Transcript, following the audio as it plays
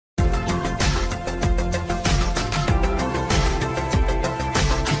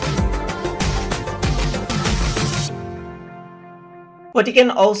What you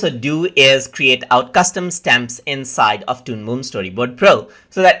can also do is create out custom stamps inside of Toon Boom Storyboard Pro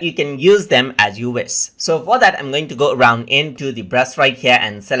so that you can use them as you wish. So for that, I'm going to go around into the brush right here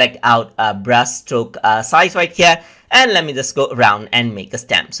and select out a brush stroke size right here. And let me just go around and make a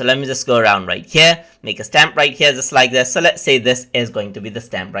stamp. So let me just go around right here, make a stamp right here just like this. So let's say this is going to be the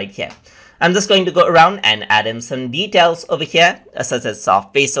stamp right here. I'm just going to go around and add in some details over here, such as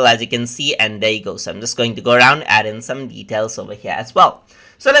soft pastel, as you can see, and there you go. So I'm just going to go around, add in some details over here as well.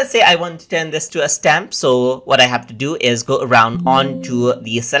 So let's say I want to turn this to a stamp. So what I have to do is go around onto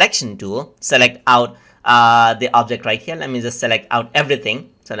the selection tool, select out the object right here. Let me just select out everything.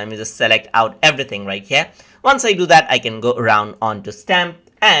 So let me just select out everything right here. Once I do that, I can go around onto stamp.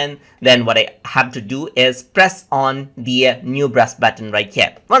 And then what I have to do is press on the new brush button right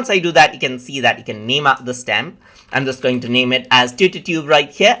here. Once I do that, you can see that you can name out the stamp. I'm just going to name it as Tube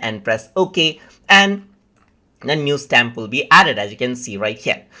right here and press OK. And a new stamp will be added, as you can see right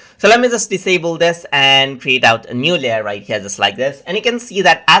here. So let me just disable this and create out a new layer right here just like this. And you can see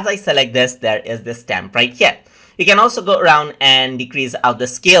that as I select this, there is this stamp right here. You can also go around and decrease out the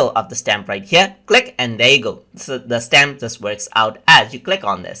scale of the stamp right here. Click and there you go. So the stamp just works out as you click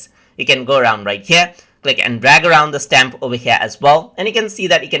on this. You can go around right here, click and drag around the stamp over here as well. And you can see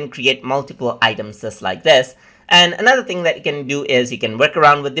that you can create multiple items just like this. And another thing that you can do is you can work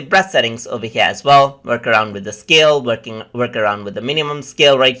around with the brush settings over here as well. Work around with the scale, work around with the minimum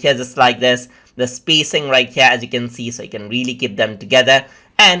scale right here just like this. The spacing right here, as you can see, so you can really keep them together.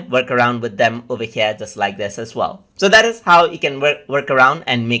 And work around with them over here just like this as well. So that is how you can work around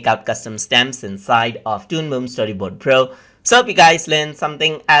and make out custom stamps inside of Toon Boom Storyboard Pro. So hope you guys learned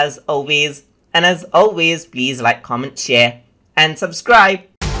something as always. And as always, please like, comment, share, and subscribe.